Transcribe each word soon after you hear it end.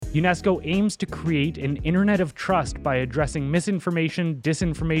UNESCO aims to create an internet of trust by addressing misinformation,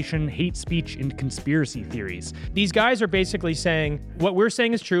 disinformation, hate speech, and conspiracy theories. These guys are basically saying, what we're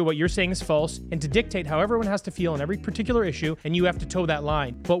saying is true, what you're saying is false, and to dictate how everyone has to feel on every particular issue, and you have to toe that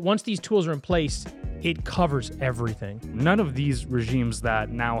line. But once these tools are in place, it covers everything. None of these regimes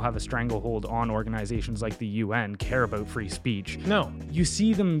that now have a stranglehold on organizations like the UN care about free speech. No. You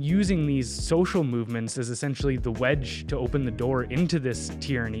see them using these social movements as essentially the wedge to open the door into this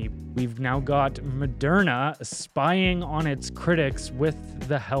tyranny. We've now got Moderna spying on its critics with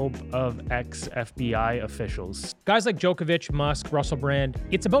the help of ex-FBI officials. Guys like Djokovic, Musk, Russell Brand,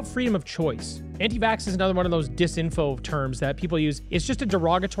 it's about freedom of choice. Anti-vax is another one of those disinfo terms that people use. It's just a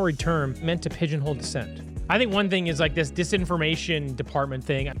derogatory term meant to pigeonhole dissent. I think one thing is like this disinformation department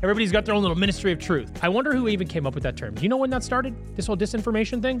thing. Everybody's got their own little ministry of truth. I wonder who even came up with that term. Do you know when that started? This whole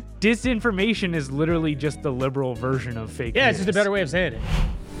disinformation thing? Disinformation is literally just the liberal version of fake news. Yeah, it's just a better way of saying it.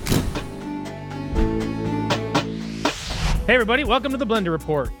 Hey everybody, welcome to the Blendr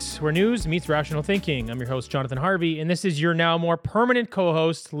Report, where news meets rational thinking. I'm your host, Jonathan Harvey, and this is your now more permanent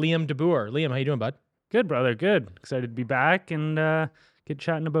co-host, Liam DeBoer. Liam, how you doing, bud? Good, brother, good. Excited to be back and get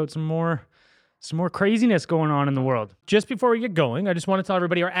chatting about some more craziness going on in the world. Just before we get going, I just want to tell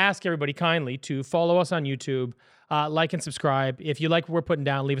everybody, or ask everybody kindly, to follow us on YouTube, like and subscribe. If you like what we're putting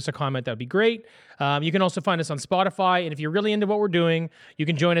down, leave us a comment. That would be great. You can also find us on Spotify, and if you're really into what we're doing, you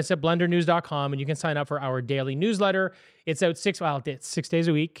can join us at blendrnews.com, and you can sign up for our daily newsletter. It's out 6 days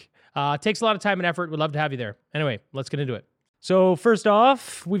a week. It takes a lot of time and effort. We'd love to have you there. Anyway, let's get into it. So first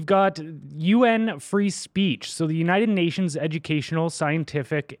off, we've got UN free speech. So the United Nations Educational,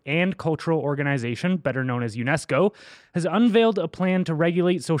 Scientific, and Cultural Organization, better known as UNESCO, has unveiled a plan to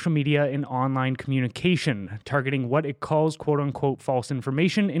regulate social media and online communication, targeting what it calls quote-unquote false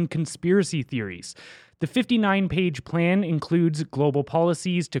information and conspiracy theories. The 59-page plan includes global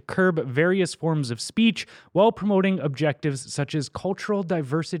policies to curb various forms of speech while promoting objectives such as cultural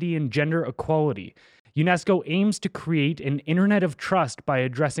diversity and gender equality. UNESCO aims to create an internet of trust by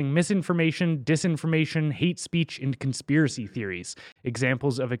addressing misinformation, disinformation, hate speech, and conspiracy theories.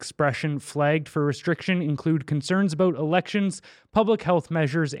 Examples of expression flagged for restriction include concerns about elections, public health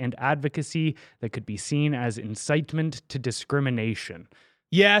measures, and advocacy that could be seen as incitement to discrimination.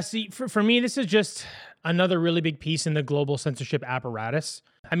 Yeah, see, for me, this is just another really big piece in the global censorship apparatus.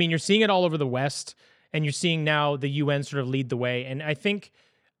 I mean, you're seeing it all over the West, and you're seeing now the UN sort of lead the way. And I think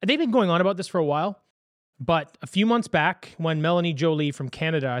they've been going on about this for a while. But a few months back, when Melanie Joly from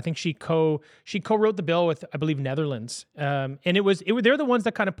Canada, I think she co-wrote the bill with, I believe, Netherlands, and they're the ones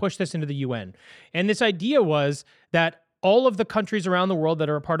that kind of pushed this into the UN. And this idea was that all of the countries around the world that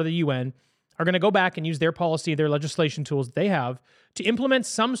are a part of the UN are going to go back and use their policy, their legislation tools that they have to implement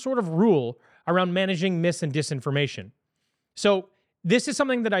some sort of rule around managing mis and disinformation. So this is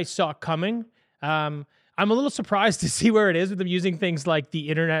something that I saw coming. I'm a little surprised to see where it is with them using things like the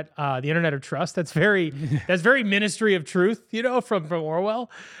internet of trust. That's very Ministry of Truth, from Orwell.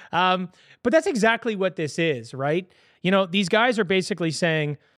 But that's exactly what this is, right? These guys are basically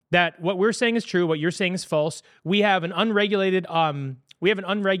saying that what we're saying is true, what you're saying is false. We have an unregulated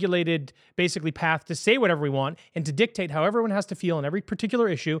basically path to say whatever we want and to dictate how everyone has to feel on every particular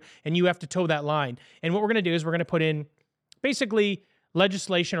issue, and you have to toe that line. And what we're going to do is we're going to put in basically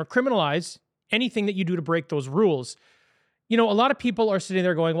legislation or criminalize anything that you do to break those rules. A lot of people are sitting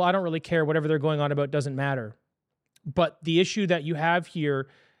there going, well, I don't really care. Whatever they're going on about doesn't matter. But the issue that you have here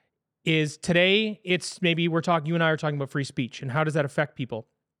is today, it's maybe you and I are talking about free speech and how does that affect people?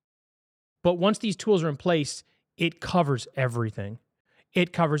 But once these tools are in place, it covers everything.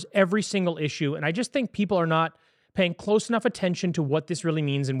 It covers every single issue. And I just think people are not paying close enough attention to what this really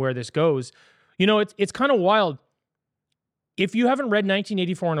means and where this goes. It's kind of wild. If you haven't read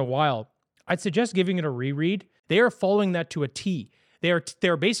 1984 in a while, I'd suggest giving it a reread. They are following that to a T.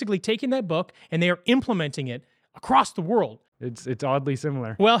 They're basically taking that book and they are implementing it across the world. It's oddly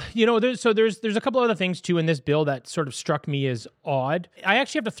similar. Well, there's a couple other things too in this bill that sort of struck me as odd. I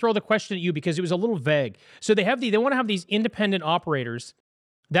actually have to throw the question at you because it was a little vague. So they want to have these independent operators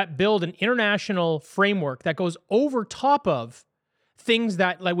that build an international framework that goes over top of things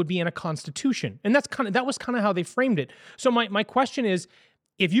that would be in a constitution. And that was kind of how they framed it. So my question is,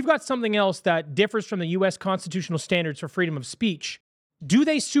 if you've got something else that differs from the U.S. constitutional standards for freedom of speech, do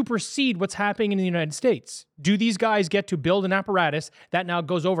they supersede what's happening in the United States? Do these guys get to build an apparatus that now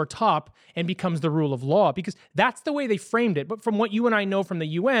goes over top and becomes the rule of law? Because that's the way they framed it. But from what you and I know from the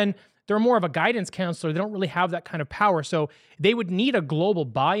UN, they're more of a guidance counselor. They don't really have that kind of power. So they would need a global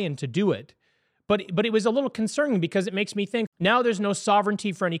buy-in to do it. But it was a little concerning because it makes me think now there's no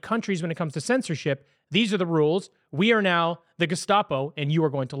sovereignty for any countries when it comes to censorship. These are the rules. We are now the Gestapo, and you are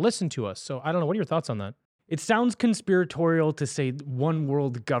going to listen to us. So I don't know. What are your thoughts on that? It sounds conspiratorial to say one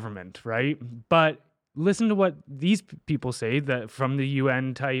world government, right? But listen to what these people say, that from the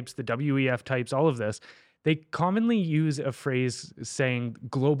UN types, the WEF types, all of this. They commonly use a phrase saying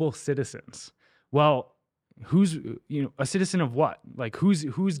global citizens. Well, who's a citizen of what? Like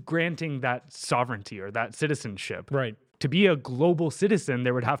who's granting that sovereignty or that citizenship? Right. To be a global citizen,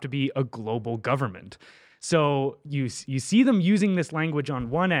 there would have to be a global government. So you see them using this language on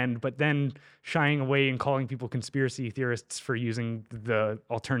one end, but then shying away and calling people conspiracy theorists for using the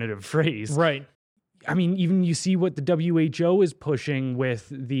alternative phrase. Right. I mean, even you see what the WHO is pushing with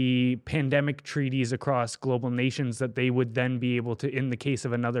the pandemic treaties across global nations, that they would then be able to, in the case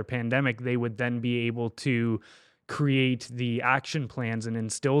of another pandemic, they would then be able to create the action plans and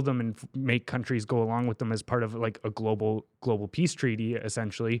instill them and make countries go along with them as part of like a global peace treaty,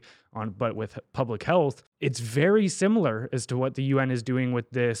 essentially, but with public health. It's very similar as to what the UN is doing with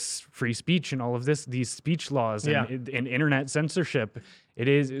this free speech and all of these speech laws and internet censorship. It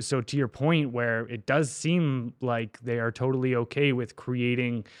is, so to your point, where it does seem like they are totally okay with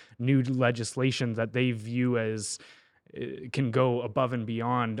creating new legislation that they view as can go above and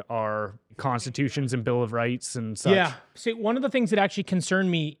beyond our constitutions and Bill of Rights and such. Yeah. See, one of the things that actually concerned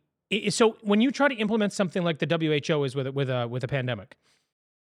me is, so when you try to implement something like the WHO is with a pandemic,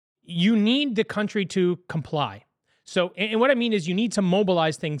 you need the country to comply. So, and what I mean is you need to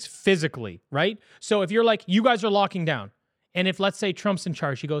mobilize things physically, right? So if you're like, you guys are locking down, and if, let's say, Trump's in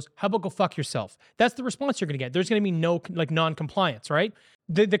charge, he goes, how about go fuck yourself? That's the response you're going to get. There's going to be no non-compliance, right?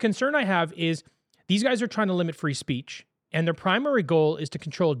 The concern I have is these guys are trying to limit free speech, and their primary goal is to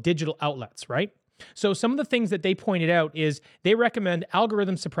control digital outlets, right? So some of the things that they pointed out is they recommend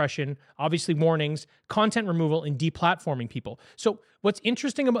algorithm suppression, obviously warnings, content removal, and deplatforming people. So what's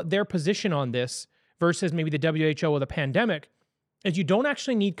interesting about their position on this versus maybe the WHO or the pandemic is you don't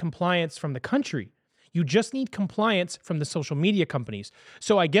actually need compliance from the country. You just need compliance from the social media companies.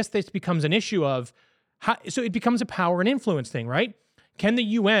 So I guess this becomes an issue of, so it becomes a power and influence thing, right? Can the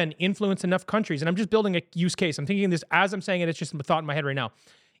UN influence enough countries? And I'm just building a use case. I'm thinking this as I'm saying it. It's just a thought in my head right now.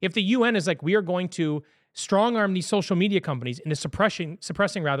 If the UN is like, we are going to strong arm these social media companies into suppressing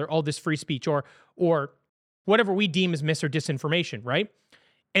all this free speech or whatever we deem as mis or disinformation, right?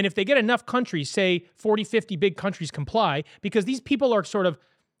 And if they get enough countries, say 40, 50 big countries comply, because these people are sort of,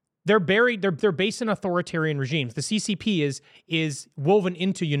 they're based in authoritarian regimes. The CCP is woven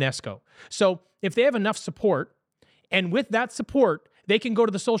into UNESCO. So if they have enough support, and with that support, they can go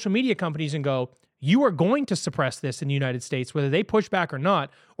to the social media companies and go, you are going to suppress this in the United States, whether they push back or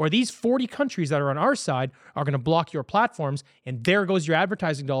not, or these 40 countries that are on our side are going to block your platforms, and there goes your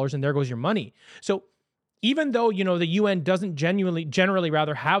advertising dollars, and there goes your money. So even though, the UN doesn't generally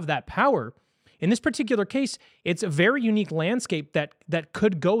rather have that power, in this particular case, it's a very unique landscape that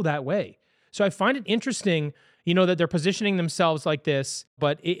could go that way. So I find it interesting, that they're positioning themselves like this,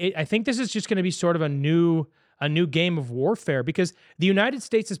 but I think this is just going to be sort of a new game of warfare, because the United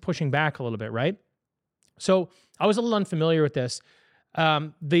States is pushing back a little bit, right? So I was a little unfamiliar with this.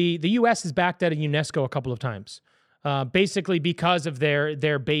 The U.S. has backed out of UNESCO a couple of times, basically because of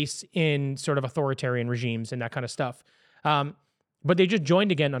their base in sort of authoritarian regimes and that kind of stuff. But they just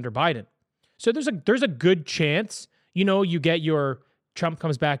joined again under Biden. So there's a good chance, you get your Trump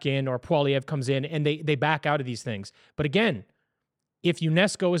comes back in or Poilievre comes in and they back out of these things. But again, if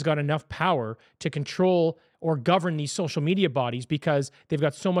UNESCO has got enough power to control or govern these social media bodies because they've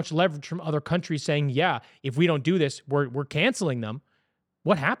got so much leverage from other countries saying, yeah, if we don't do this, we're canceling them,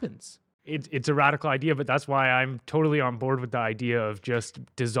 what happens? It's a radical idea, but that's why I'm totally on board with the idea of just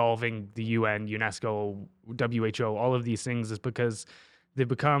dissolving the UN, UNESCO, WHO, all of these things, is because they've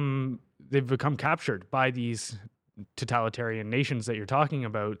become captured by these totalitarian nations that you're talking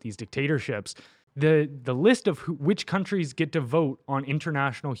about, these dictatorships. The list of which countries get to vote on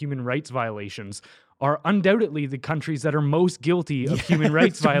international human rights violations are undoubtedly the countries that are most guilty of human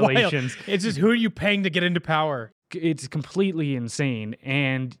rights violations. Wild. It's just, who are you paying to get into power? It's completely insane.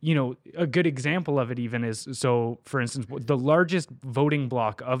 And, a good example of it even is, so for instance, the largest voting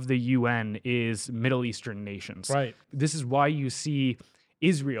bloc of the UN is Middle Eastern nations. Right. This is why you see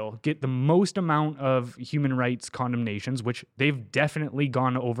Israel get the most amount of human rights condemnations, which they've definitely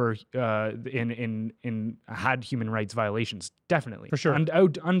gone over in had human rights violations, definitely, for sure,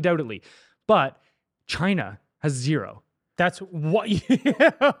 undoubtedly. But China has zero. That's what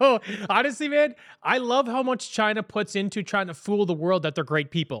honestly, man, I love how much China puts into trying to fool the world that they're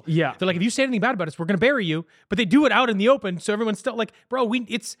great people. Yeah. They're like, if you say anything bad about us, we're going to bury you. But they do it out in the open. So everyone's still like, bro,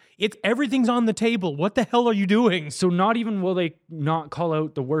 it's everything's on the table. What the hell are you doing? So not even will they not call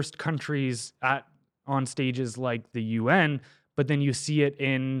out the worst countries on stages like the UN, but then you see it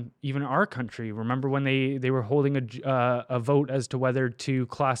in even our country. Remember when they were holding a vote as to whether to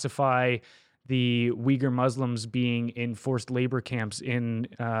classify the Uyghur Muslims being in forced labor camps in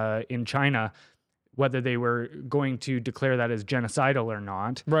China, whether they were going to declare that as genocidal or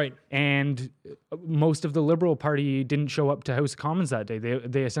not. Right. And most of the Liberal Party didn't show up to House of Commons that day.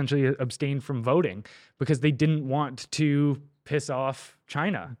 They essentially abstained from voting because they didn't want to piss off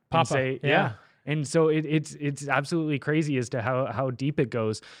China. Papa. And say, yeah. And so it's absolutely crazy as to how deep it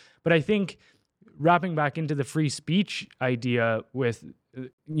goes. But I think wrapping back into the free speech idea with,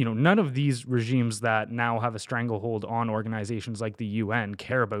 none of these regimes that now have a stranglehold on organizations like the UN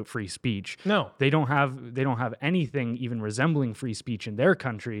care about free speech. No. They don't have anything even resembling free speech in their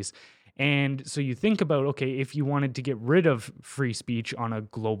countries. And so you think about, okay, if you wanted to get rid of free speech on a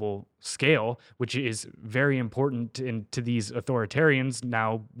global scale, which is very important to these authoritarians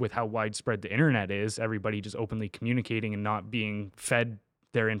now with how widespread the internet is, everybody just openly communicating and not being fed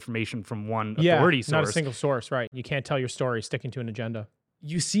their information from one authority source. Not a single source, right? You can't tell your story sticking to an agenda.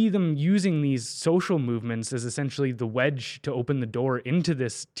 You see them using these social movements as essentially the wedge to open the door into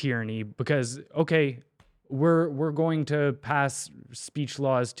this tyranny because, okay, we're going to pass speech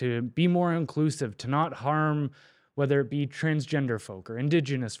laws to be more inclusive, to not harm whether it be transgender folk or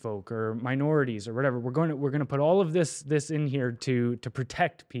indigenous folk or minorities or whatever. We're going to put all of this in here to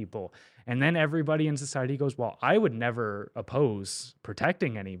protect people. And then everybody in society goes, well, I would never oppose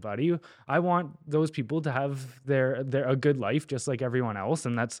protecting anybody. I want those people to have their a good life just like everyone else,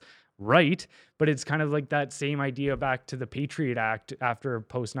 and that's right. But it's kind of like that same idea back to the Patriot Act after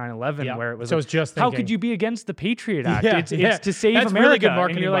post 9/11, where it was, so like, it's just how thinking, could you be against the Patriot Act? Yeah, It's to save That's America. really good And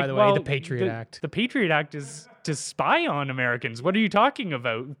marketing, you're by like, the way, well, the Patriot Act. The Patriot Act is to spy on Americans. What are you talking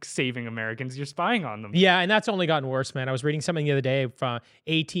about? Saving Americans? You're spying on them. Yeah, and that's only gotten worse, man. I was reading something the other day from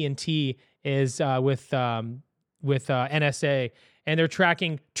AT&T is with NSA, and they're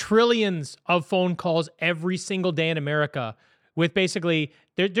tracking trillions of phone calls every single day in America with basically,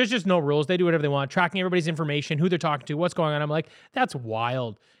 there's just no rules. They do whatever they want, tracking everybody's information, who they're talking to, what's going on. I'm like, that's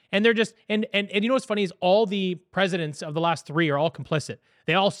wild. And they're just, and you know what's funny is all the presidents of the last 3 are all complicit.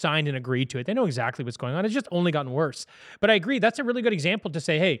 They all signed and agreed to it. They know exactly what's going on. It's just only gotten worse. But I agree, that's a really good example to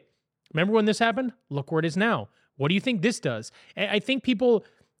say, hey, remember when this happened? Look where it is now. What do you think this does? And I think people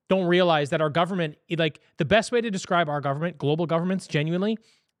don't realize that our government, like the best way to describe our government, global governments, genuinely,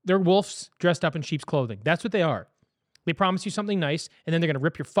 they're wolves dressed up in sheep's clothing. That's what they are. They promise you something nice, and then they're going to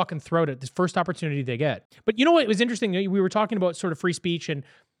rip your fucking throat at the first opportunity they get. But you know what was interesting? We were talking about sort of free speech, and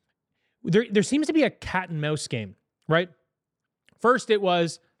there seems to be a cat and mouse game, right? First, it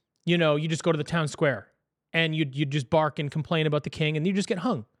was, you just go to the town square, and you just bark and complain about the king, and you just get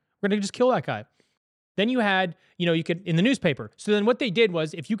hung. We're going to just kill that guy. Then you had, you could in the newspaper. So then what they did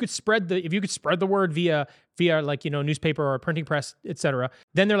was, if you could spread the word via like, newspaper or printing press, etc.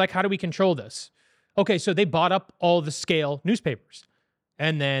 Then they're like, how do we control this? Okay, so they bought up all the scale newspapers,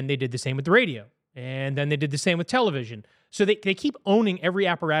 and then they did the same with the radio, and then they did the same with television. So they keep owning every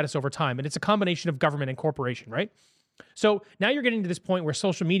apparatus over time, and it's a combination of government and corporation, right? So now you're getting to this point where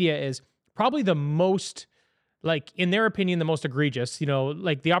social media is probably the most, like, in their opinion, the most egregious,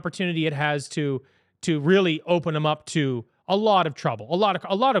 like the opportunity it has to really open them up to a lot of trouble, a lot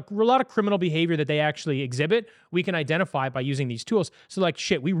of criminal behavior that they actually exhibit, we can identify by using these tools. So like,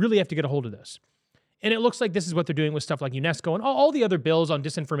 shit, we really have to get a hold of this. And it looks like this is what they're doing with stuff like UNESCO and all the other bills on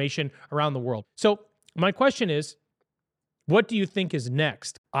disinformation around the world. So my question is, what do you think is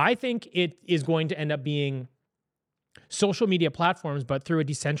next? I think it is going to end up being social media platforms, but through a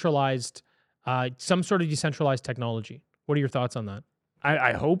decentralized, some sort of decentralized technology. What are your thoughts on that?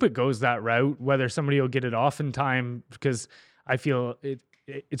 I hope it goes that route, whether somebody will get it off in time, because I feel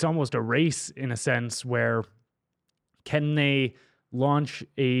it's almost a race in a sense where can they launch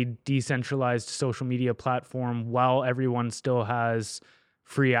a decentralized social media platform while everyone still has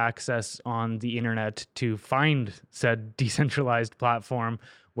free access on the internet to find said decentralized platform.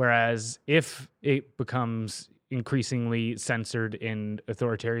 Whereas if it becomes increasingly censored and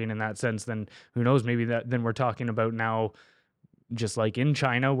authoritarian in that sense, then who knows, maybe then we're talking about now, just like in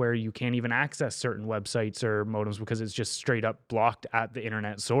China, where you can't even access certain websites or modems because it's just straight up blocked at the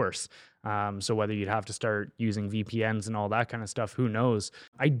internet source. So whether you'd have to start using VPNs and all that kind of stuff, who knows?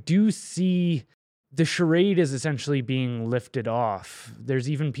 I do see the charade is essentially being lifted off. There's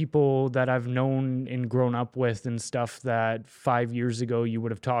even people that I've known and grown up with and stuff that 5 years ago you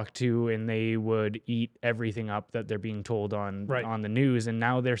would have talked to, and they would eat everything up that they're being told on the news. And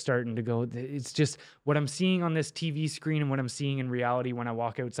now they're starting to go, it's just what I'm seeing on this TV screen and what I'm seeing in reality when I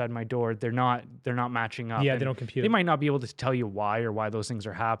walk outside my door, they're not matching up. Yeah, and they don't compute. They might not be able to tell you why those things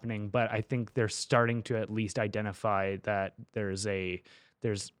are happening, but I think they're starting to at least identify that there's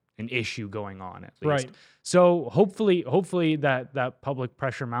an issue going on at least. Right. So hopefully that public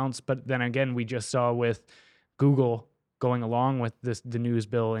pressure mounts. But then again, we just saw with Google going along with the news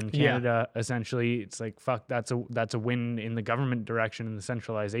bill in Canada, essentially, it's like, fuck, that's a win in the government direction and the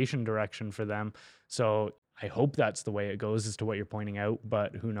centralization direction for them. So I hope that's the way it goes as to what you're pointing out,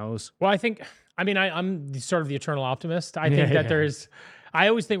 but who knows? Well, I'm sort of the eternal optimist. I think that I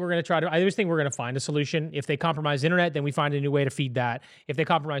always think we're going to find a solution. If they compromise internet, then we find a new way to feed that. If they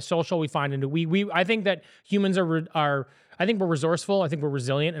compromise social, we find a new, I think that humans I think we're resourceful. I think we're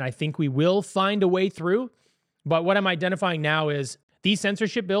resilient, and I think we will find a way through. But what I'm identifying now is these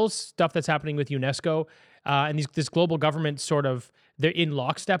censorship bills, stuff that's happening with UNESCO, and this global government they're in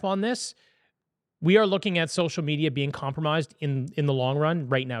lockstep on this. We are looking at social media being compromised in the long run.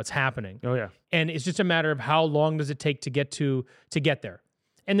 Right now, it's happening. Oh yeah, and it's just a matter of how long does it take to get there.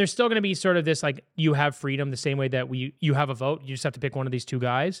 And there's still going to be sort of this, like, you have freedom the same way that you have a vote. You just have to pick one of these two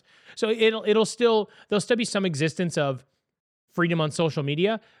guys. So there'll still be some existence of freedom on social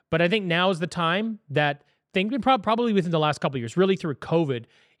media. But I think now is the time that probably within the last couple of years, really through COVID,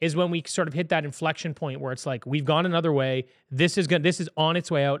 is when we sort of hit that inflection point where it's like, we've gone another way. This is on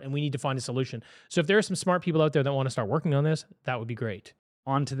its way out, and we need to find a solution. So if there are some smart people out there that want to start working on this, that would be great.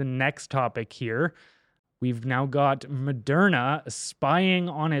 On to the next topic here. We've now got Moderna spying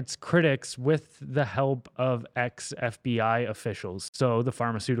on its critics with the help of ex-FBI officials. So the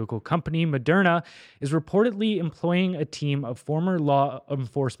pharmaceutical company Moderna is reportedly employing a team of former law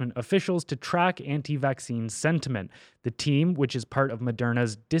enforcement officials to track anti-vaccine sentiment. The team, which is part of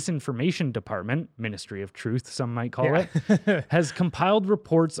Moderna's disinformation department, Ministry of Truth, some might call it, has compiled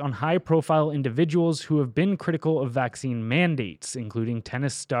reports on high-profile individuals who have been critical of vaccine mandates, including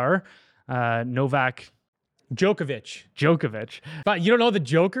tennis star Novak Djokovic. But you don't know the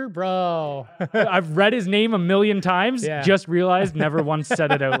Joker, bro? I've read his name a million times, just realized never once said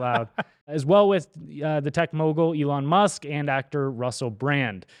it out loud. As well with the tech mogul Elon Musk and actor Russell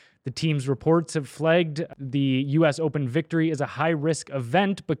Brand. The team's reports have flagged the U.S. Open victory as a high-risk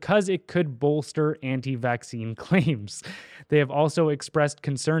event because it could bolster anti-vaccine claims. They have also expressed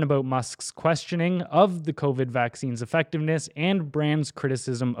concern about Musk's questioning of the COVID vaccine's effectiveness and Brand's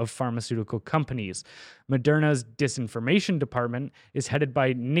criticism of pharmaceutical companies. Moderna's disinformation department is headed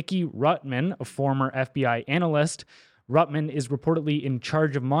by Nikki Ruttman, a former FBI analyst. Ruttman is reportedly in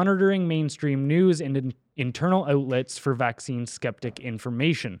charge of monitoring mainstream news and internal outlets for vaccine skeptic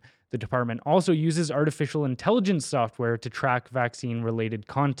information. The department also uses artificial intelligence software to track vaccine-related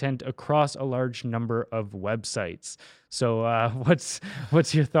content across a large number of websites. So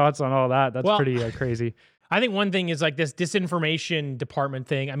what's your thoughts on all that? That's pretty crazy. I think one thing is like this disinformation department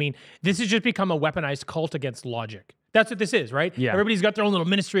thing. I mean, this has just become a weaponized cult against logic. That's what this is, right? Yeah. Everybody's got their own little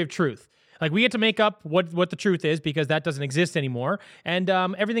Ministry of Truth. Like, we get to make up what the truth is because that doesn't exist anymore. And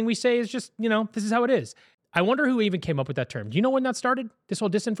everything we say is just, this is how it is. I wonder who even came up with that term. Do you know when that started? This whole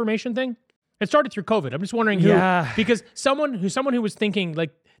disinformation thing? It started through COVID. I'm just wondering who. Yeah. Because someone who was thinking,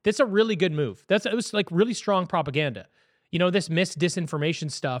 like, this is a really good move. It was like really strong propaganda. This disinformation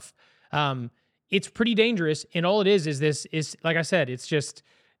stuff. It's pretty dangerous. And all it is like I said, it's just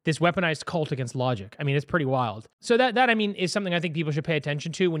this weaponized cult against logic. I mean, it's pretty wild. So that is something I think people should pay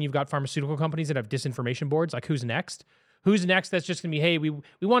attention to when you've got pharmaceutical companies that have disinformation boards. Like, who's next? Who's next that's just going to be, hey, we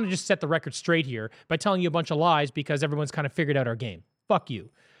want to just set the record straight here by telling you a bunch of lies because everyone's kind of figured out our game. Fuck you.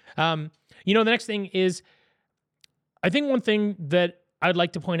 The next thing is, I think one thing that I'd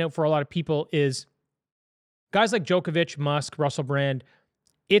like to point out for a lot of people is guys like Djokovic, Musk, Russell Brand,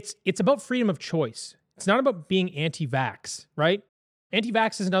 it's about freedom of choice. It's not about being anti-vax, right?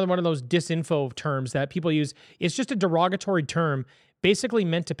 Anti-vax is another one of those disinfo terms that people use. It's just a derogatory term basically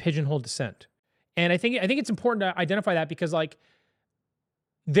meant to pigeonhole dissent. And I think it's important to identify that because, like,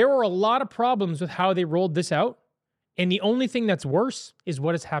 there were a lot of problems with how they rolled this out. And the only thing that's worse is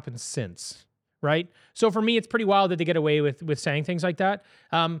what has happened since, right? So for me, it's pretty wild that they get away with saying things like that.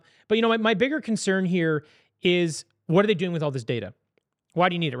 But my bigger concern here is, what are they doing with all this data? Why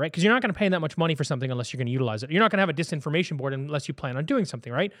do you need it, right? Because you're not going to pay that much money for something unless you're going to utilize it. You're not going to have a disinformation board unless you plan on doing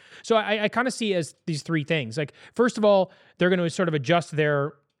something, right? So I kind of see it as these three things. Like, first of all, they're going to sort of adjust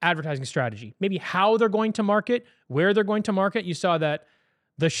their advertising strategy, maybe how they're going to market, where they're going to market. You saw that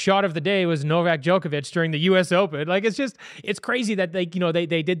the shot of the day was Novak Djokovic during the US Open. Like, it's crazy that they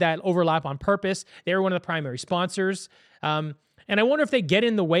did that overlap on purpose. They were one of the primary sponsors. And I wonder if they get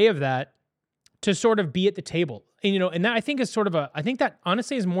in the way of that to sort of be at the table. And that I think is I think that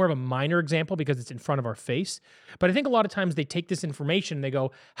honestly is more of a minor example because it's in front of our face. But I think a lot of times they take this information and they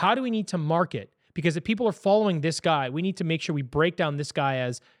go, how do we need to market? Because if people are following this guy, we need to make sure we break down this guy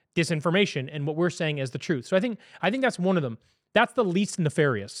as disinformation and what we're saying as the truth. So I think that's one of them. That's the least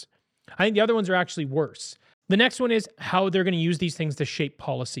nefarious. I think the other ones are actually worse. The next one is how they're going to use these things to shape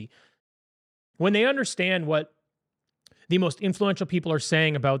policy. When they understand what the most influential people are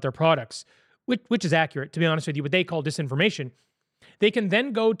saying about their products, which is accurate, to be honest with you, what they call disinformation, they can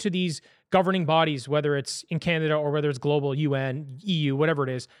then go to these governing bodies, whether it's in Canada or whether it's global, UN, EU, whatever it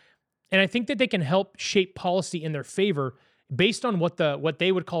is. And I think that they can help shape policy in their favor based on what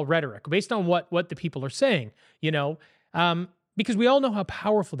they would call rhetoric, based on what the people are saying, because we all know how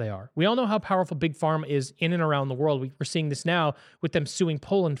powerful they are. We all know how powerful Big Pharma is in and around the world. We're seeing this now with them suing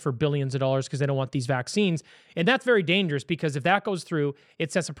Poland for billions of dollars because they don't want these vaccines. And that's very dangerous because if that goes through,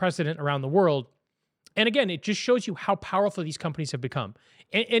 it sets a precedent around the world. And again, it just shows you how powerful these companies have become.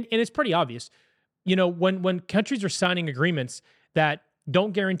 And it's pretty obvious. When countries are signing agreements that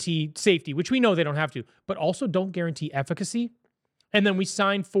don't guarantee safety, which we know they don't have to, but also don't guarantee efficacy, and then we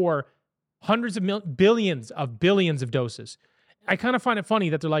sign for hundreds of billions of doses. I kind of find it funny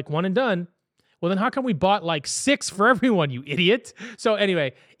that they're like one and done. Well, then how come we bought like 6 for everyone, you idiot? So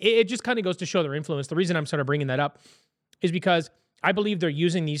anyway, it just kind of goes to show their influence. The reason I'm sort of bringing that up is because I believe they're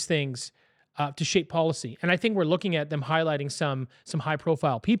using these things to shape policy. And I think we're looking at them highlighting some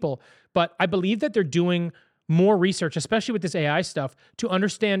high-profile people. But I believe that they're doing more research, especially with this AI stuff, to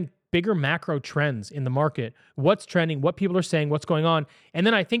understand bigger macro trends in the market, what's trending, what people are saying, what's going on. And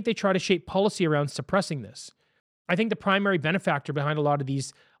then I think they try to shape policy around suppressing this. I think the primary benefactor behind a lot of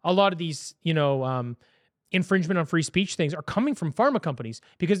these, infringement on free speech things are coming from pharma companies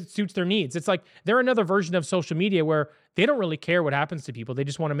because it suits their needs. It's like they're another version of social media where they don't really care what happens to people. They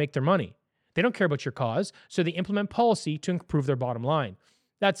just want to make their money. They don't care about your cause. So they implement policy to improve their bottom line.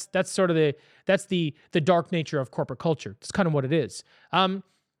 That's the dark nature of corporate culture. It's kind of what it is. The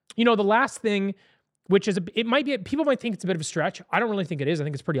last thing, which is people might think it's a bit of a stretch. I don't really think it is. I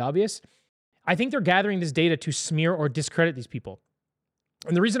think it's pretty obvious. I think they're gathering this data to smear or discredit these people.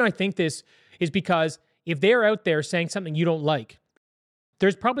 And the reason I think this is because if they're out there saying something you don't like,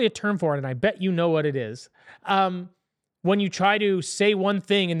 there's probably a term for it, and I bet you know what it is. When you try to say one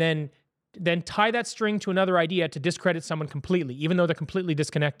thing and then tie that string to another idea to discredit someone completely, even though they're completely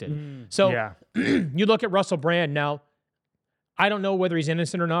disconnected. You look at Russell Brand now. I don't know whether he's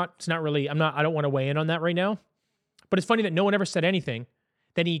innocent or not. I don't want to weigh in on that right now. But it's funny that no one ever said anything.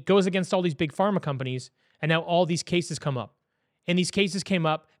 Then he goes against all these big pharma companies, and now all these cases come up. And these cases came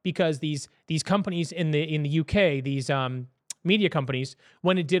up because these companies in the UK, these media companies,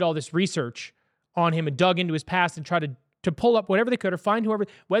 went and did all this research on him and dug into his past and tried to pull up whatever they could or find whoever,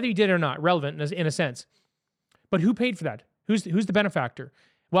 whether he did it or not, relevant in a sense. But who paid for that? Who's the benefactor?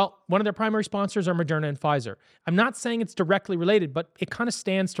 Well, one of their primary sponsors are Moderna and Pfizer. I'm not saying it's directly related, but it kind of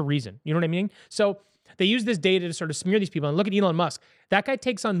stands to reason. You know what I mean? So they use this data to sort of smear these people. And look at Elon Musk. That guy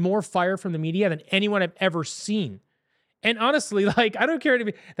takes on more fire from the media than anyone I've ever seen. And honestly, I don't care.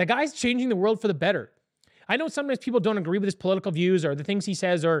 The guy's changing the world for the better. I know sometimes people don't agree with his political views or the things he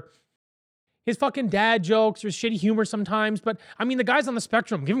says or his fucking dad jokes or his shitty humor sometimes. But I mean, the guy's on the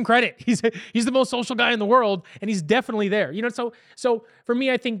spectrum. Give him credit. He's the most social guy in the world, and he's definitely there. So for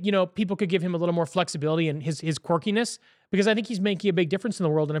me, I think, people could give him a little more flexibility and his quirkiness, because I think he's making a big difference in the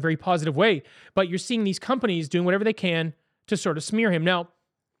world in a very positive way. But you're seeing these companies doing whatever they can to sort of smear him. Now,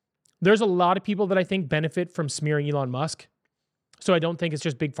 there's a lot of people that I think benefit from smearing Elon Musk. So I don't think it's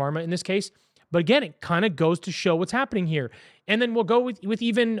just Big Pharma in this case. But again, it kind of goes to show what's happening here. And then we'll go with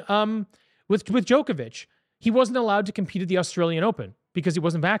even with Djokovic. He wasn't allowed to compete at the Australian Open because he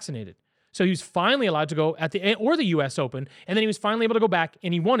wasn't vaccinated. So he was finally allowed to go at the US Open, and then he was finally able to go back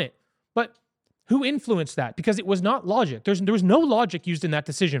and he won it. But who influenced that? Because it was not logic. There was no logic used in that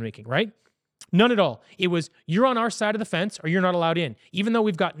decision making, right? None at all. It was, you're on our side of the fence or you're not allowed in, even though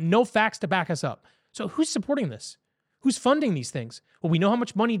we've got no facts to back us up. So who's supporting this? Who's funding these things? Well, we know how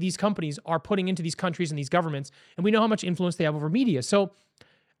much money these companies are putting into these countries and these governments, and we know how much influence they have over media. So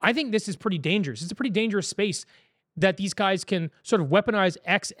I think this is pretty dangerous. It's a pretty dangerous space that these guys can sort of weaponize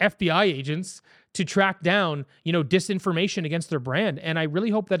ex-FBI agents to track down, disinformation against their brand. And I really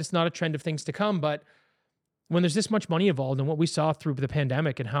hope that it's not a trend of things to come. But when there's this much money involved and what we saw through the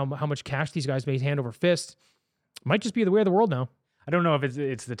pandemic and how much cash these guys made hand over fist, it might just be the way of the world now. I don't know if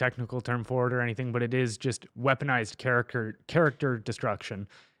it's the technical term for it or anything, but it is just weaponized character destruction.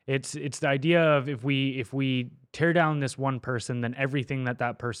 It's the idea of if we tear down this one person, then everything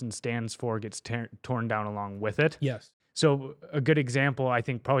that person stands for gets torn down along with it. Yes. So a good example, I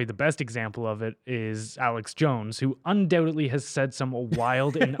think probably the best example of it is Alex Jones, who undoubtedly has said some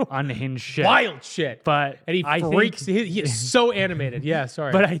wild and unhinged shit. Wild shit. But and he freaks. He is so animated. Yeah,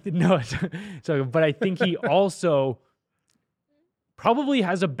 sorry. But but I think he also probably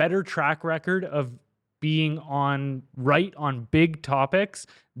has a better track record of being on big topics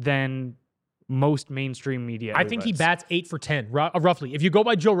than most mainstream media I think he bats 8 for 10, roughly. If you go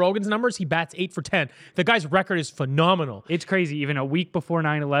by Joe Rogan's numbers, he bats 8 for 10. The guy's record is phenomenal. It's crazy. Even a week before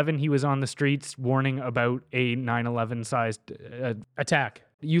 9/11, he was on the streets warning about a 9/11 sized attack.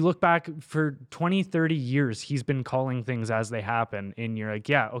 You look back for 20, 30 years, he's been calling things as they happen. And you're like,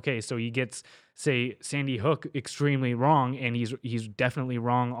 yeah, okay, so he gets, say, Sandy Hook extremely wrong, and he's definitely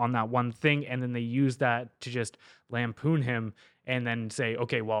wrong on that one thing. And then they use that to just lampoon him and then say,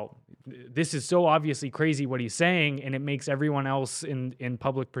 okay, well, this is so obviously crazy what he's saying, and it makes everyone else in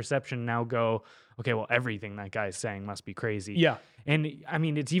public perception now go, okay, well, everything that guy's saying must be crazy. Yeah. And I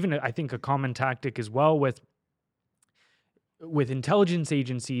mean, it's even, I think, a common tactic as well with intelligence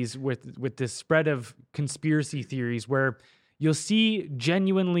agencies, with this spread of conspiracy theories, where you'll see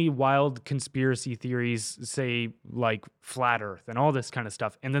genuinely wild conspiracy theories, say like flat Earth and all this kind of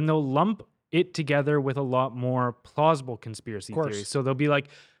stuff, and then they'll lump it together with a lot more plausible conspiracy theories. So there'll be like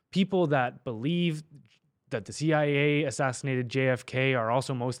people that believe that the CIA assassinated JFK are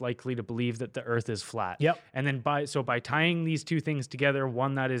also most likely to believe that the Earth is flat. Yep. And then by tying these two things together,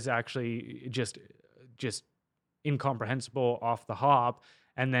 one that is actually just incomprehensible off the hop,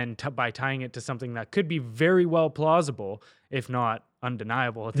 and then by tying it to something that could be very well plausible, if not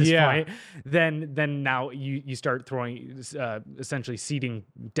undeniable at this point, then now you start throwing essentially seeding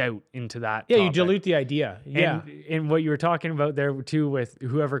doubt into that topic. You dilute the idea. And what you were talking about there too with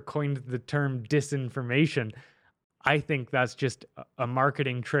whoever coined the term disinformation, I think that's just a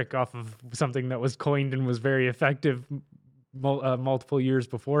marketing trick off of something that was coined and was very effective multiple years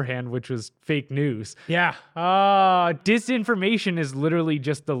beforehand, which was fake news. Yeah. Disinformation is literally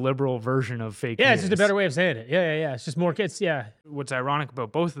just the liberal version of fake news. Yeah, it's just a better way of saying it. Yeah. It's just more kids. Yeah. What's ironic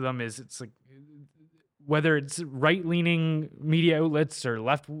about both of them is it's like, whether it's right-leaning media outlets or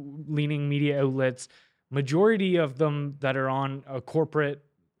left-leaning media outlets, majority of them that are on a corporate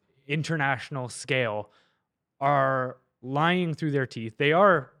international scale are lying through their teeth. They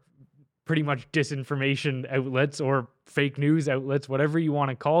are pretty much disinformation outlets or fake news outlets, whatever you want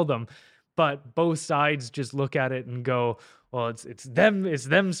to call them. But both sides just look at it and go, well, it's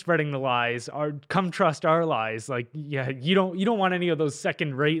them spreading the lies. Come trust our lies. Like, yeah, you don't want any of those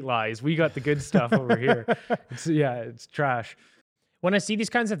second-rate lies. We got the good stuff over here. It's trash. When I see these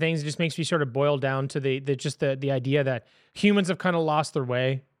kinds of things, it just makes me sort of boil down to the idea that humans have kind of lost their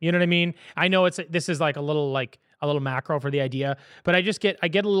way. You know what I mean? I know this is like a little macro for the idea, but I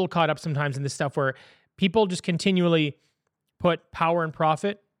get a little caught up sometimes in this stuff where people just continually put power and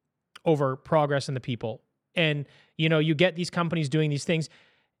profit over progress in the people. And, you get these companies doing these things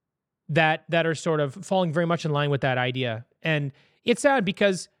that are sort of falling very much in line with that idea. And it's sad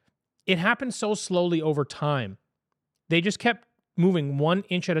because it happened so slowly over time. They just kept moving 1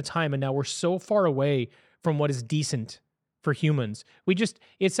 inch at a time, and now we're so far away from what is decent for humans. We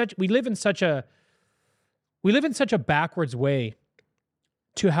live in such a backwards way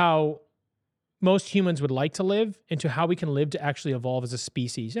to how most humans would like to live and to how we can live to actually evolve as a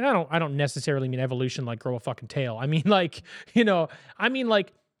species. And I don't necessarily mean evolution like grow a fucking tail. I mean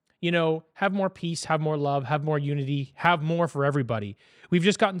have more peace, have more love, have more unity, have more for everybody. We've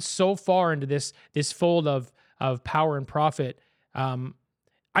just gotten so far into this fold of power and profit.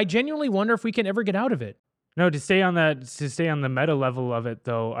 I genuinely wonder if we can ever get out of it. No, to stay on the meta level of it,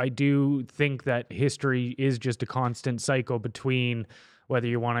 though, I do think that history is just a constant cycle between whether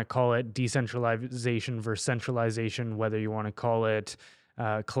you want to call it decentralization versus centralization, whether you want to call it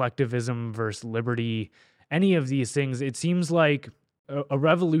collectivism versus liberty, any of these things. It seems like a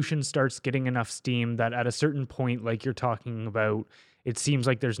revolution starts getting enough steam that at a certain point, like you're talking about, it seems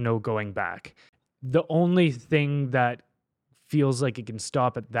like there's no going back. The only thing that feels like it can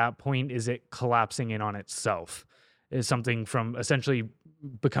stop at that point is it collapsing in on itself, is something from essentially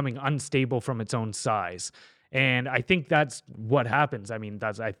becoming unstable from its own size. And I think that's what happens. I mean,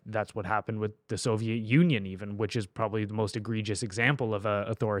 that's what happened with the Soviet Union even, which is probably the most egregious example of an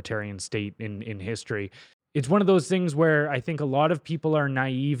authoritarian state in history. It's one of those things where I think a lot of people are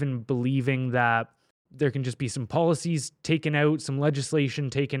naive in believing that there can just be some policies taken out, some legislation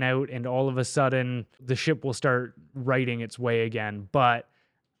taken out, and all of a sudden the ship will start righting its way again. But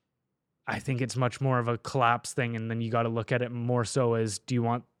I think it's much more of a collapse thing. And then you got to look at it more so as, do you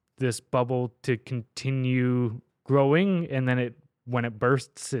want this bubble to continue growing? And then when it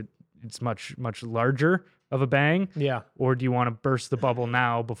bursts, it's much, much larger of a bang. Yeah. Or do you want to burst the bubble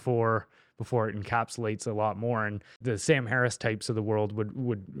now before it encapsulates a lot more? And the Sam Harris types of the world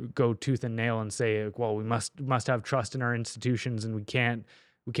would go tooth and nail and say, well, we must have trust in our institutions, and we can't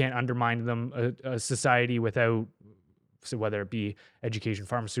undermine them. A society without, so whether it be education,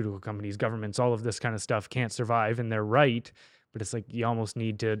 pharmaceutical companies, governments, all of this kind of stuff can't survive, and they're right. But it's like you almost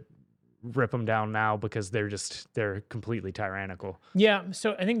need to rip them down now because they're completely tyrannical. Yeah.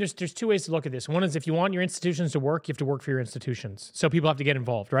 So I think there's two ways to look at this. One is, if you want your institutions to work, you have to work for your institutions. So people have to get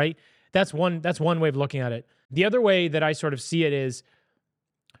involved, right? That's one way of looking at it. The other way that I sort of see it is,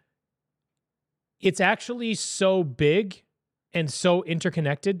 it's actually so big and so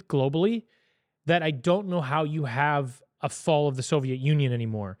interconnected globally that I don't know how you have a fall of the Soviet Union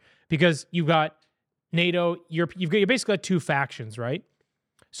anymore, because you've got NATO, you basically got two factions, right?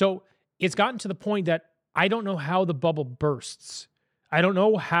 So it's gotten to the point that I don't know how the bubble bursts. I don't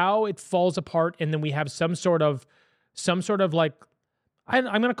know how it falls apart, and then we have some sort of like, I'm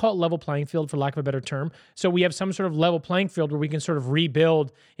going to call it level playing field, for lack of a better term. So we have some sort of level playing field where we can sort of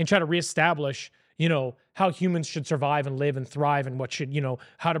rebuild and try to reestablish, how humans should survive and live and thrive, and what should,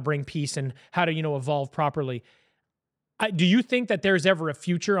 how to bring peace and how to, evolve properly. Do you think that there's ever a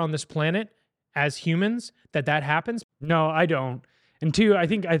future on this planet as humans that happens? No, I don't. And two, I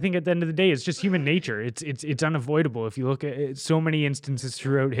think at the end of the day, it's just human nature. It's unavoidable. If you look at so many instances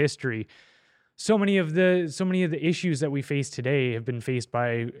throughout history, so many of the issues that we face today have been faced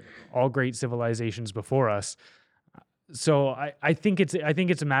by all great civilizations before us. So I think it's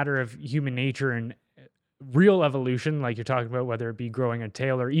a matter of human nature and real evolution, like you're talking about, whether it be growing a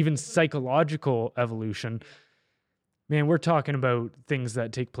tail or even psychological evolution. Man, we're talking about things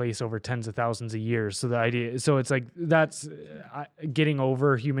that take place over tens of thousands of years. So it's like that's getting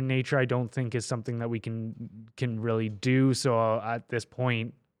over human nature. I don't think is something that we can really do. So at this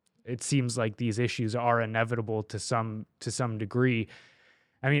point, it seems like these issues are inevitable to some degree.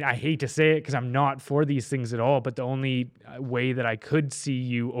 I mean, I hate to say it because I'm not for these things at all, but the only way that I could see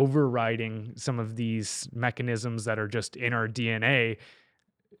you overriding some of these mechanisms that are just in our DNA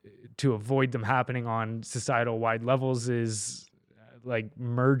to avoid them happening on societal wide levels is like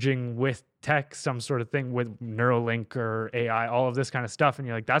merging with tech, some sort of thing with Neuralink or AI, all of this kind of stuff. And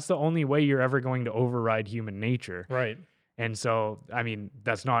you're like, that's the only way you're ever going to override human nature. Right. And so, I mean,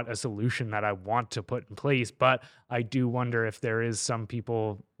 that's not a solution that I want to put in place, but I do wonder if there is some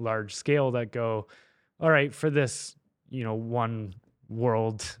people large scale that go, all right, for this, one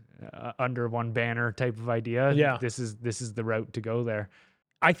world under one banner type of idea. Yeah. This is the route to go there.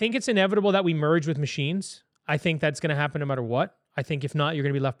 I think it's inevitable that we merge with machines. I think that's going to happen no matter what. I think if not, you're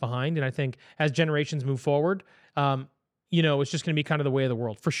going to be left behind. And I think as generations move forward, it's just going to be kind of the way of the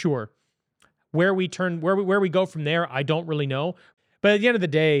world for sure. Where we go from there, I don't really know. But at the end of the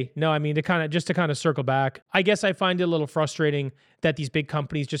day, no, I mean, to kind of circle back, I guess I find it a little frustrating that these big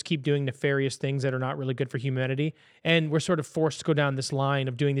companies just keep doing nefarious things that are not really good for humanity. And we're sort of forced to go down this line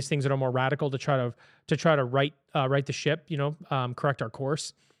of doing these things that are more radical to try to right the ship, correct our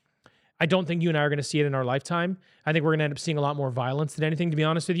course. I don't think you and I are going to see it in our lifetime. I think we're going to end up seeing a lot more violence than anything, to be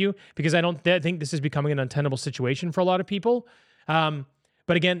honest with you, because I think this is becoming an untenable situation for a lot of people. But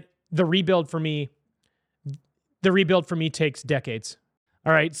again, the rebuild for me takes decades.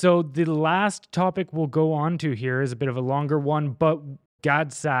 All right, so the last topic we'll go on to here is a bit of a longer one, but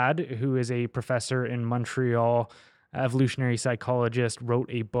Gad Saad, who is a professor in Montreal, evolutionary psychologist, wrote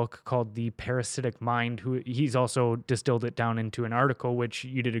a book called The Parasitic Mind. He's also distilled it down into an article, which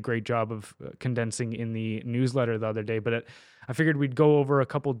you did a great job of condensing in the newsletter the other day. But I figured we'd go over a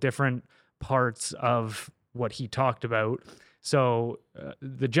couple different parts of what he talked about. So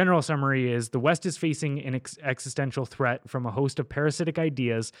the general summary is the West is facing an existential threat from a host of parasitic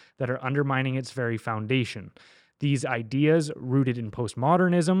ideas that are undermining its very foundation. These ideas, rooted in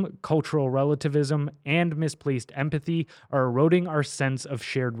postmodernism, cultural relativism, and misplaced empathy, are eroding our sense of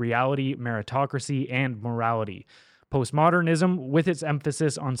shared reality, meritocracy, and morality. Postmodernism, with its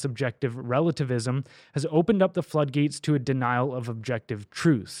emphasis on subjective relativism, has opened up the floodgates to a denial of objective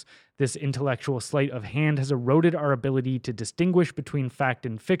truths. This intellectual sleight of hand has eroded our ability to distinguish between fact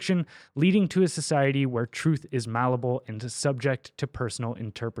and fiction, leading to a society where truth is malleable and subject to personal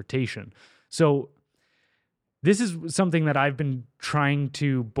interpretation. So this is something that I've been trying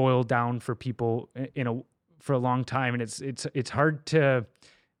to boil down for people for a long time, and it's hard to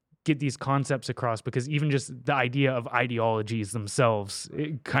get these concepts across, because even just the idea of ideologies themselves,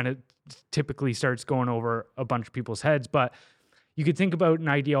 it kind of typically starts going over a bunch of people's heads. But you could think about an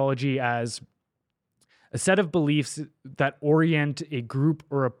ideology as a set of beliefs that orient a group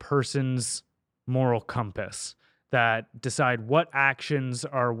or a person's moral compass, that decide what actions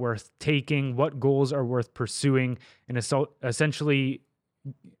are worth taking, what goals are worth pursuing, and essentially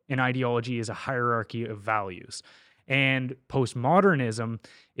an ideology is a hierarchy of values. And postmodernism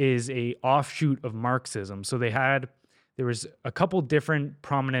is a offshoot of Marxism. So there was a couple different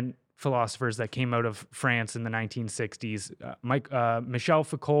prominent philosophers that came out of France in the 1960s. Michel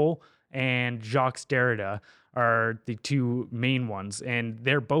Foucault and Jacques Derrida are the two main ones, and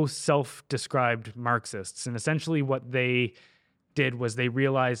they're both self-described Marxists. And essentially what they did was they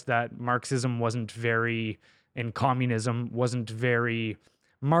realized that Marxism and communism wasn't very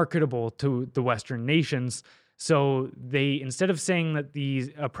marketable to the Western nations. So they, instead of saying that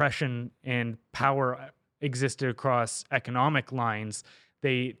the oppression and power existed across economic lines,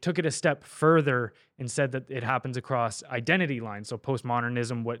 they took it a step further and said that it happens across identity lines. So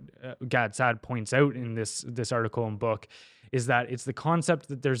postmodernism, what Gad Saad points out in this article and book, is that it's the concept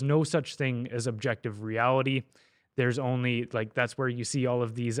that there's no such thing as objective reality. There's only, like, that's where you see all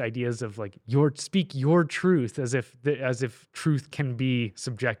of these ideas of like speak your truth, as if truth can be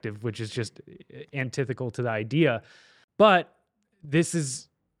subjective, which is just antithetical to the idea. But this is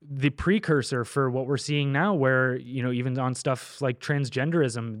the precursor for what we're seeing now, where, you know, even on stuff like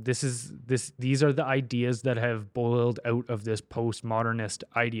transgenderism, these are the ideas that have boiled out of this postmodernist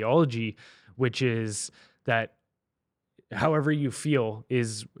ideology, which is that however you feel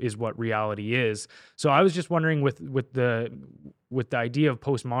is what reality is. So I was just wondering, with the idea of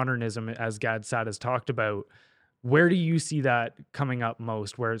postmodernism, as Gad Saad has talked about, where do you see that coming up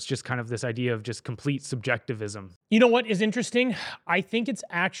most, where it's just kind of this idea of just complete subjectivism? You know what is interesting? I think it's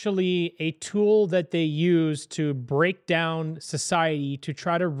actually a tool that they use to break down society, to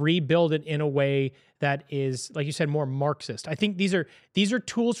try to rebuild it in a way that is, like you said, more Marxist. I think these are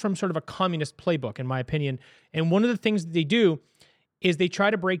tools from sort of a communist playbook, in my opinion. And one of the things that they do is they try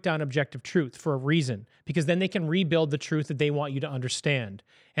to break down objective truth for a reason, because then they can rebuild the truth that they want you to understand.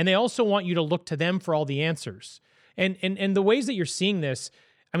 And they also want you to look to them for all the answers. And the ways that you're seeing this,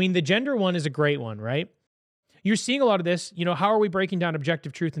 I mean, the gender one is a great one, right? You're seeing a lot of this, you know, how are we breaking down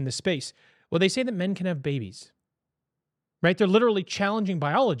objective truth in this space? Well, they say that men can have babies, right? They're literally challenging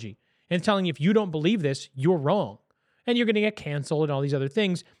biology and telling you, if you don't believe this, you're wrong. And you're going to get canceled and all these other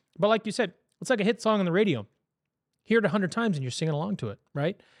things. But like you said, it's like a hit song on the radio. Hear it 100 times and you're singing along to it,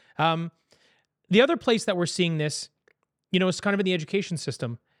 right? The other place that we're seeing this, you know, is kind of in the education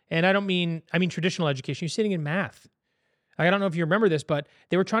system. And I mean traditional education. You're sitting in math. I don't know if you remember this, but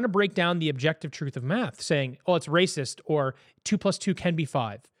they were trying to break down the objective truth of math, saying, oh, it's racist, or 2 + 2 can be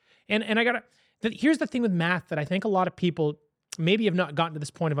 5. And here's the thing with math that I think a lot of people maybe have not gotten to this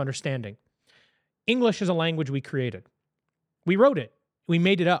point of understanding. English is a language we created. We wrote it. We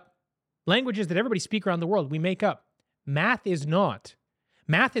made it up. Languages that everybody speaks around the world, we make up. Math is not.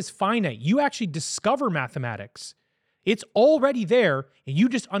 Math is finite. You actually discover mathematics. It's already there, and you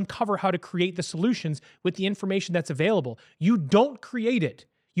just uncover how to create the solutions with the information that's available. You don't create it.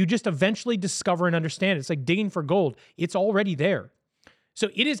 You just eventually discover and understand it. It's like digging for gold. It's already there. So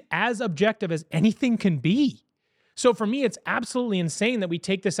it is as objective as anything can be. So for me, it's absolutely insane that we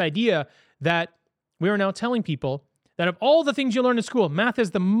take this idea that we are now telling people that of all the things you learn in school, math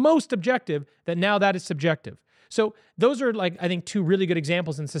is the most objective, that now that is subjective. So those are, like, I think, two really good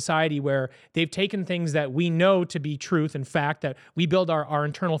examples in society where they've taken things that we know to be truth and fact, that we build our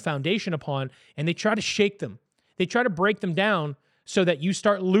internal foundation upon, and they try to shake them. They try to break them down so that you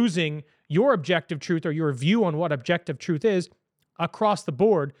start losing your objective truth or your view on what objective truth is across the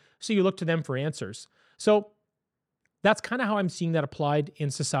board, so you look to them for answers. So that's kind of how I'm seeing that applied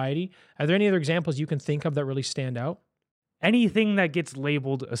in society. Are there any other examples you can think of that really stand out? Anything that gets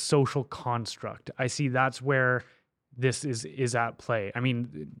labeled a social construct, I see that's where this is at play. I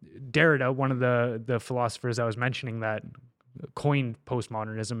mean, Derrida, one of the philosophers I was mentioning that coined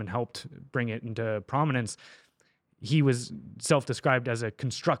postmodernism and helped bring it into prominence, he was self-described as a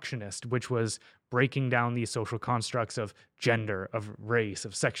constructionist, which was breaking down these social constructs of gender, of race,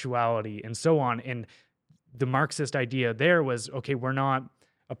 of sexuality, and so on. And the Marxist idea there was, okay, we're not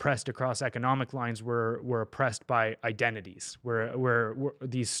oppressed across economic lines, we're oppressed by identities. We're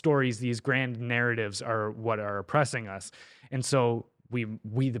these stories, these grand narratives are what are oppressing us. And so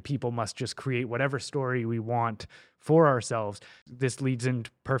we the people must just create whatever story we want for ourselves. This leads in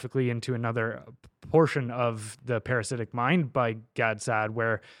perfectly into another portion of the Parasitic Mind by Gad Saad,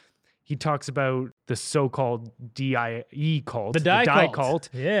 where he talks about the so-called DIE cult. The die cult.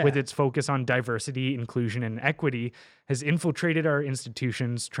 Yeah. With its focus on diversity, inclusion, and equity, has infiltrated our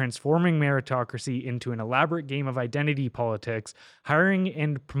institutions, transforming meritocracy into an elaborate game of identity politics. Hiring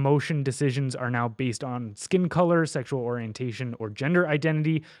and promotion decisions are now based on skin color, sexual orientation, or gender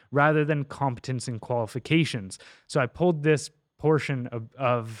identity, rather than competence and qualifications. So I pulled this portion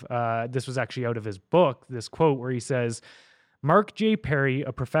of this was actually out of his book, this quote where he says, Mark J. Perry,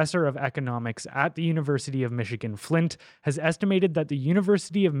 a professor of economics at the University of Michigan, Flint, has estimated that the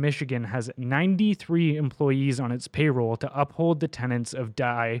University of Michigan has 93 employees on its payroll to uphold the tenets of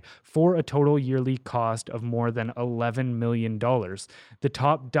DIE for a total yearly cost of more than $11 million. The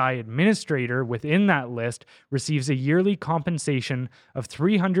top DIE administrator within that list receives a yearly compensation of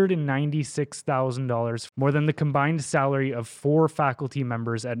 $396,000, more than the combined salary of 4 faculty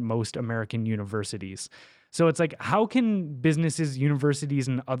members at most American universities. So it's like, how can businesses, universities,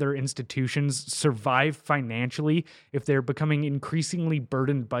 and other institutions survive financially if they're becoming increasingly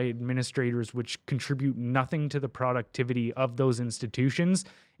burdened by administrators which contribute nothing to the productivity of those institutions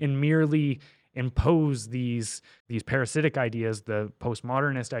and merely impose these parasitic ideas, the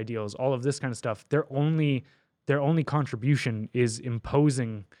postmodernist ideals, all of this kind of stuff? Their only contribution is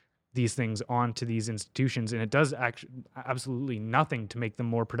imposing these things onto these institutions, and it does absolutely nothing to make them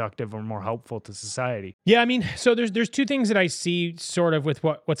more productive or more helpful to society. Yeah, I mean, so there's two things that I see sort of with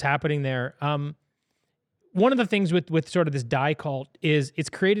what's happening there. One of the things with sort of this DIE cult is it's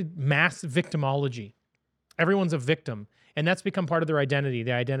created mass victimology. Everyone's a victim, and that's become part of their identity.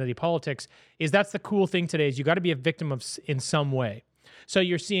 The identity politics is that's the cool thing today is you got to be a victim of in some way. So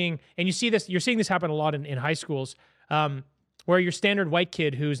you're seeing this happen a lot in high schools. Where your standard white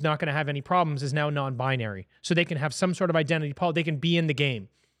kid who's not going to have any problems is now non-binary. So they can have some sort of identity politics. They can be in the game.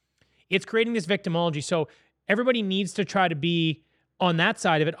 It's creating this victimology. So everybody needs to try to be on that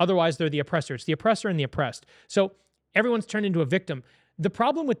side of it. Otherwise, they're the oppressor. It's the oppressor and the oppressed. So everyone's turned into a victim. The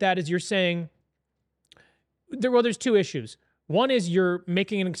problem with that is you're saying, there's two issues. One is you're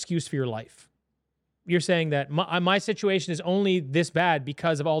making an excuse for your life. You're saying that my situation is only this bad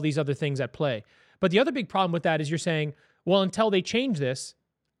because of all these other things at play. But the other big problem with that is you're saying, well, until they change this,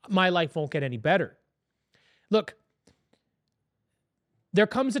 my life won't get any better. Look, there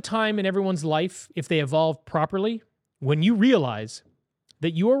comes a time in everyone's life, if they evolve properly, when you realize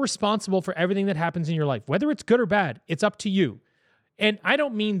that you are responsible for everything that happens in your life. Whether it's good or bad, it's up to you. And I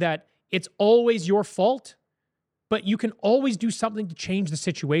don't mean that it's always your fault, but you can always do something to change the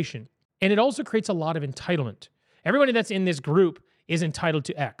situation. And it also creates a lot of entitlement. Everybody that's in this group is entitled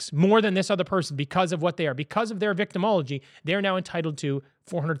to X more than this other person because of what they are. Because of their victimology, they're now entitled to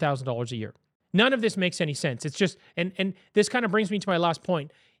 $400,000 a year. None of this makes any sense. It's just, and this kind of brings me to my last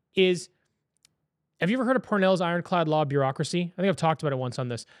point is, have you ever heard of Parnell's ironclad law of bureaucracy? I think I've talked about it once on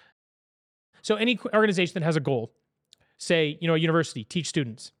this. So any organization that has a goal, say, a university, teach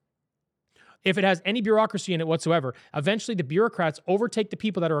students. If it has any bureaucracy in it whatsoever, eventually the bureaucrats overtake the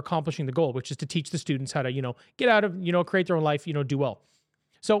people that are accomplishing the goal, which is to teach the students how to, get out of, create their own life, do well.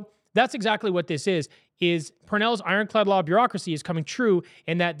 So that's exactly what this is Parnell's ironclad law of bureaucracy is coming true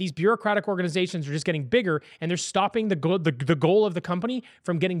in that these bureaucratic organizations are just getting bigger and they're stopping the goal of the company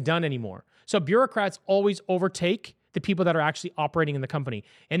from getting done anymore. So bureaucrats always overtake the people that are actually operating in the company.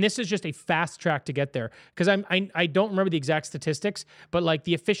 And this is just a fast track to get there. Because I don't remember the exact statistics, but like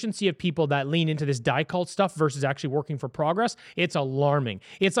the efficiency of people that lean into this DIE cult stuff versus actually working for progress, it's alarming.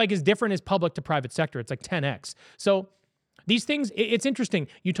 It's like as different as public to private sector. It's like 10x. So these things, it's interesting.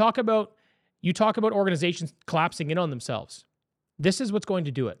 You talk about organizations collapsing in on themselves. This is what's going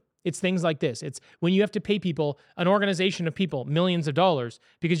to do it. It's things like this. It's when you have to pay people, an organization of people, millions of dollars,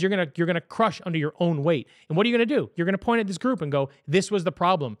 because you're gonna crush under your own weight. And what are you gonna do? You're gonna point at this group and go, "This was the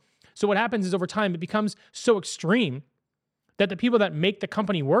problem." So what happens is over time it becomes so extreme that the people that make the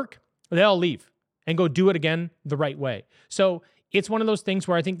company work, they all leave and go do it again the right way. So it's one of those things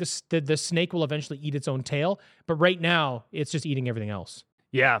where I think the snake will eventually eat its own tail, but right now it's just eating everything else.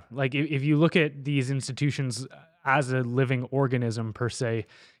 Yeah, like if you look at these institutions as a living organism per se,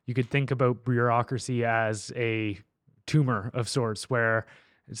 you could think about bureaucracy as a tumor of sorts where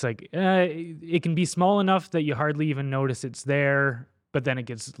it's like it can be small enough that you hardly even notice it's there, but then it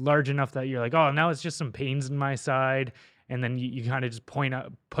gets large enough that you're like, oh, now it's just some pains in my side. And then you kind of just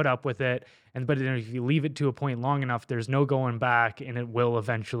put up with it. But if you leave it to a point long enough, there's no going back and it will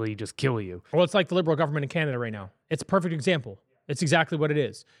eventually just kill you. Well, it's like the Liberal government in Canada right now. It's a perfect example. It's exactly what it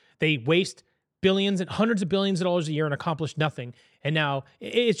is. They waste billions and hundreds of billions of dollars a year and accomplish nothing. And now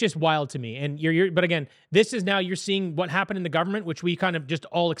it's just wild to me. And but again, this is now you're seeing what happened in the government, which we kind of just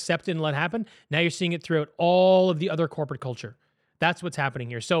all accepted and let happen. Now you're seeing it throughout all of the other corporate culture. That's what's happening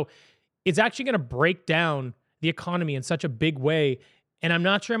here. So it's actually going to break down the economy in such a big way. And I'm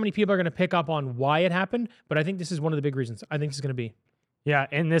not sure how many people are going to pick up on why it happened, but I think this is one of the big reasons. I think this is going to be. Yeah,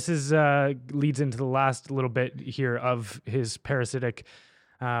 and this is leads into the last little bit here of his parasitic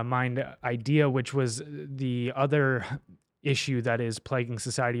mind idea, which was the other issue that is plaguing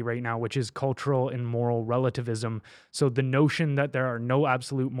society right now, which is cultural and moral relativism. So the notion that there are no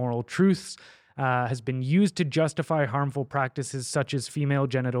absolute moral truths has been used to justify harmful practices such as female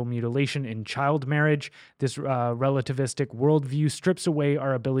genital mutilation in child marriage. This relativistic worldview strips away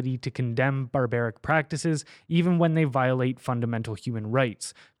our ability to condemn barbaric practices, even when they violate fundamental human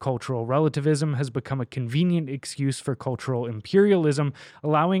rights. Cultural relativism has become a convenient excuse for cultural imperialism,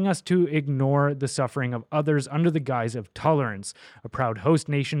 allowing us to ignore the suffering of others under the guise of tolerance. A proud host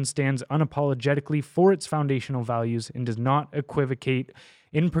nation stands unapologetically for its foundational values and does not equivocate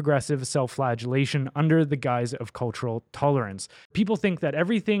in progressive self-flagellation under the guise of cultural tolerance. People think that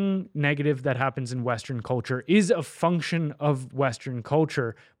everything negative that happens in Western culture is a function of Western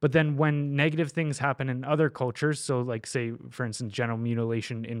culture, but then when negative things happen in other cultures, so like say, for instance, genital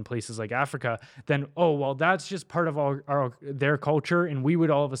mutilation in places like Africa, then, oh, well, that's just part of their culture, and we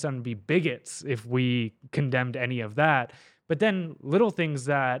would all of a sudden be bigots if we condemned any of that. But then little things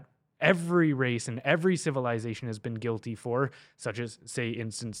that every race and every civilization has been guilty for, such as, say,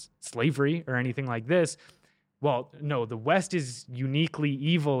 instance, slavery or anything like this. Well, no, the West is uniquely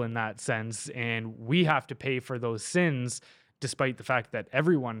evil in that sense, and we have to pay for those sins, despite the fact that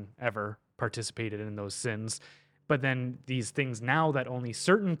everyone ever participated in those sins. But then these things now that only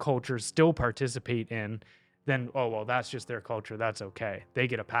certain cultures still participate in, then, oh, well, that's just their culture. That's okay. They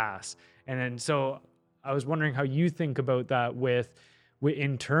get a pass. And then so I was wondering how you think about that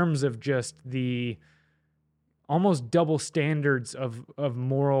in terms of just the almost double standards of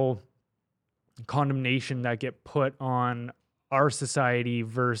moral condemnation that get put on our society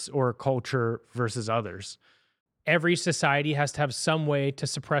or culture versus others. Every society has to have some way to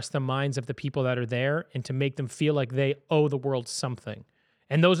suppress the minds of the people that are there and to make them feel like they owe the world something.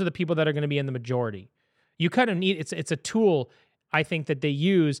 And those are the people that are going to be in the majority. You kind of need, it's a tool, I think, that they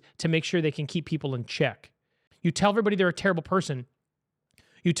use to make sure they can keep people in check. You tell everybody they're a terrible person.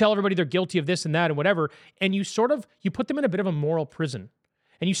 You tell everybody they're guilty of this and that and whatever, and you put them in a bit of a moral prison,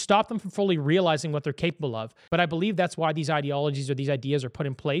 and you stop them from fully realizing what they're capable of. But I believe that's why these ideologies or these ideas are put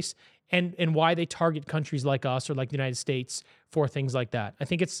in place, and why they target countries like us or like the United States for things like that. I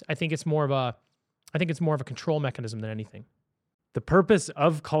think it's more of a control mechanism than anything. The purpose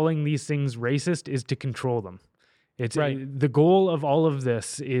of calling these things racist is to control them. It's right. The goal of all of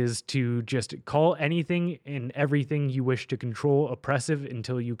this is to just call anything and everything you wish to control oppressive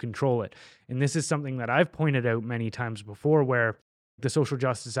until you control it. And this is something that I've pointed out many times before, where the social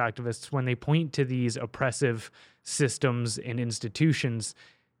justice activists, when they point to these oppressive systems and institutions,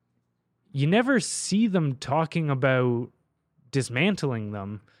 you never see them talking about dismantling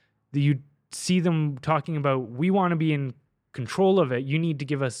them. You see them talking about, we want to be in control of it. You need to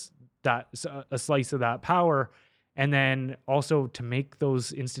give us a slice of that power. And then also to make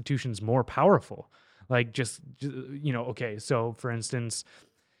those institutions more powerful. Like okay, so for instance,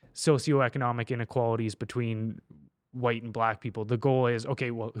 socioeconomic inequalities between white and black people. The goal is,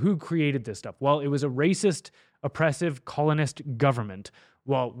 okay, well, who created this stuff? Well, it was a racist, oppressive, colonist government.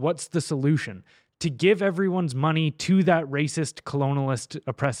 Well, what's the solution? To give everyone's money to that racist, colonialist,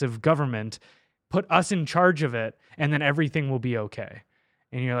 oppressive government, put us in charge of it, and then everything will be okay.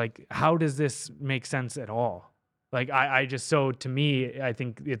 And you're like, how does this make sense at all? Like, to me, I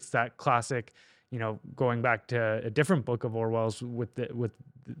think it's that classic, going back to a different book of Orwell's with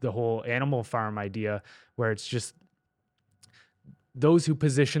the whole Animal Farm idea, where it's just those who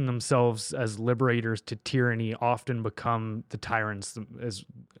position themselves as liberators to tyranny often become the tyrants, as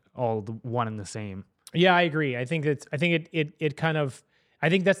all the one and the same. Yeah, I agree. I think that's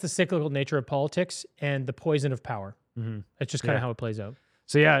the cyclical nature of politics and the poison of power. Mm-hmm. That's just kind of how it plays out.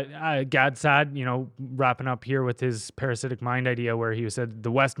 So yeah, Gad Saad, wrapping up here with his parasitic mind idea, where he said,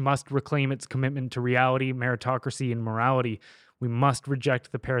 the West must reclaim its commitment to reality, meritocracy, and morality. We must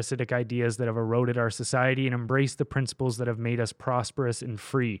reject the parasitic ideas that have eroded our society and embrace the principles that have made us prosperous and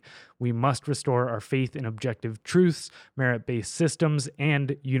free. We must restore our faith in objective truths, merit-based systems,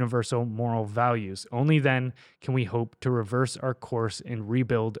 and universal moral values. Only then can we hope to reverse our course and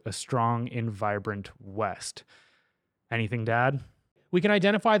rebuild a strong and vibrant West. Anything, Dad? We can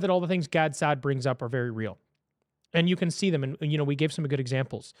identify that all the things Gad Saad brings up are very real. And you can see them, and we gave some good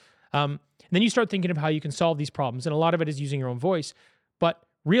examples. Then you start thinking of how you can solve these problems, and a lot of it is using your own voice. But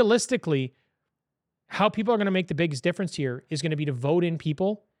realistically, how people are going to make the biggest difference here is going to be to vote in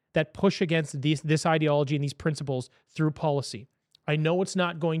people that push against this ideology and these principles through policy. I know it's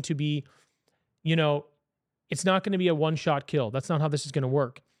not going to be, it's not going to be a one-shot kill. That's not how this is going to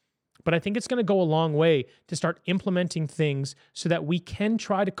work. But I think it's going to go a long way to start implementing things so that we can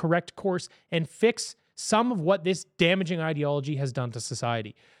try to correct course and fix some of what this damaging ideology has done to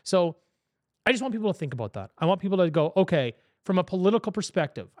society. So I just want people to think about that. I want people to go, okay, from a political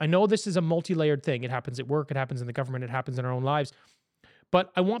perspective, I know this is a multi-layered thing. It happens at work, it happens in the government, it happens in our own lives.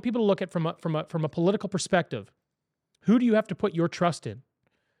 But I want people to look at from a political perspective, who do you have to put your trust in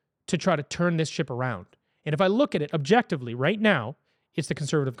to try to turn this ship around? And if I look at it objectively right now, it's the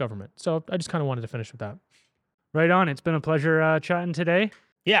conservative government. So I just kind of wanted to finish with that. Right on. It's been a pleasure chatting today.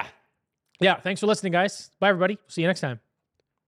 Yeah. Thanks for listening, guys. Bye, everybody. See you next time.